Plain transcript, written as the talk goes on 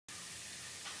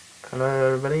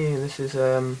Hello everybody, this is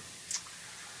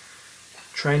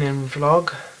training vlog.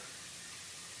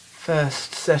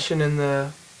 First session in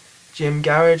the gym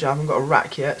garage. I haven't got a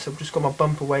rack yet, so I've just got my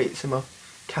bumper weights and my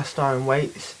cast iron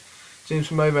weights. Doing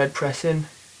some overhead pressing.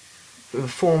 With a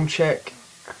form check,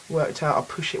 worked out I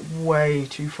push it way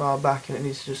too far back and it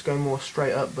needs to just go more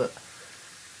straight up, but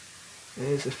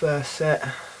here's the first set.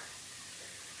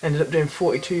 Ended up doing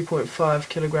 42.5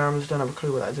 kilograms, don't have a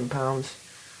clue what that is in pounds.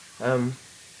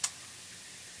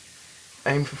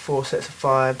 Aimed for 4 sets of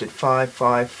 5, did 5,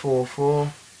 5, 4,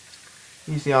 4.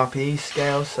 Used the RPE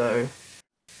scale, so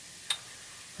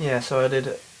yeah, so I did,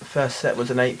 the first set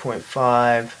was an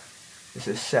 8.5, this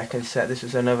is the second set, this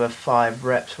was another 5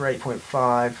 reps for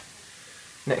 8.5,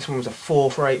 next one was a 4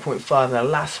 for 8.5, and the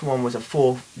last one was a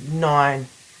 4, 9,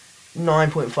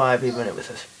 9.5 even.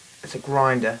 It's a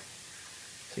grinder,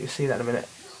 so you'll see that in a minute.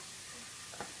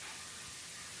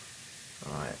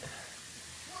 Alright.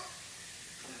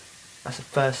 That's the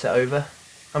first set over.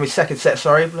 Second set,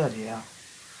 sorry. Bloody hell.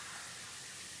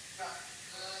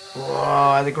 Whoa,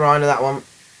 I had the grinder that one.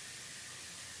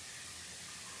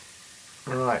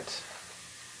 Right.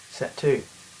 Set 2.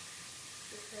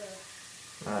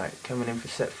 Right, coming in for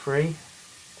set 3.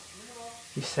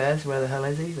 He says, where the hell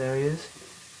is he? There he is.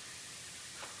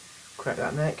 Crack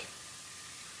that neck.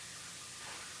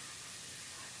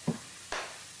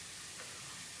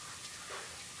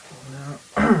 Now.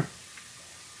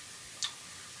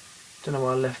 Don't know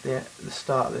why I left the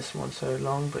start of this one so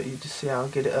long, but you just see how I'll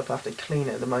get it up. I have to clean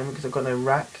it at the moment because I've got no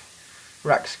rack.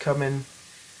 Rack's coming.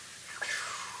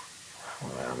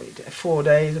 4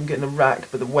 days I'm getting a rack,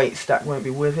 but the weight stack won't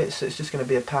be with it, so it's just going to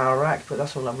be a power rack, but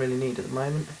that's all I really need at the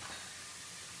moment.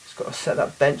 Just got to set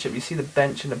that bench up. You see the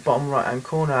bench in the bottom right hand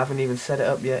corner, I haven't even set it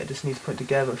up yet, it just needs put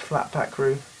together. Flat pack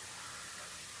crew.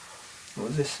 What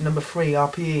was this? Number 3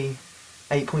 RPE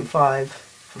 8.5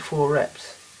 for 4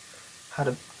 reps.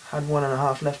 Had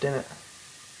 1.5 left in it.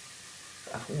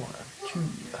 1, 2.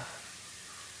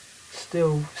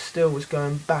 Still was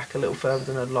going back a little further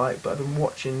than I'd like, but I've been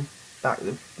watching back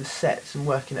the sets and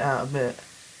working it out a bit.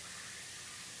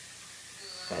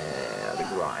 The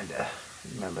grinder.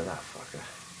 Remember that fucker.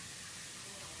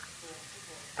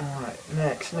 Alright,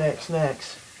 next.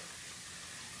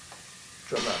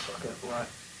 Drop that fucker, right.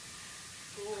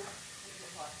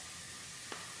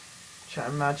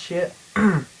 Chatting mad shit.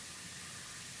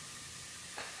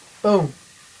 Boom.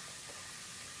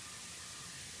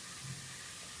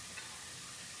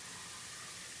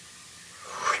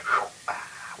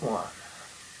 One.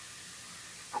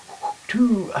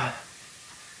 2.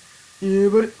 Yeah,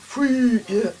 buddy. 3.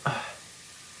 Yeah.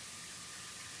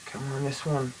 Come on, this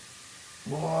one.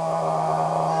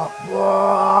 Wah,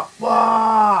 wah,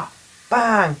 wah.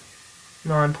 Bang.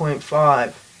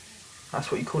 9.5.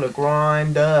 That's what you call a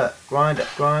grinder. Grinder.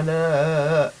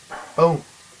 Boom.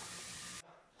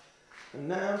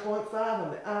 9.5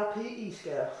 on the RPE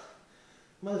scale.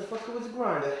 Motherfucker was a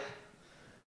grinder.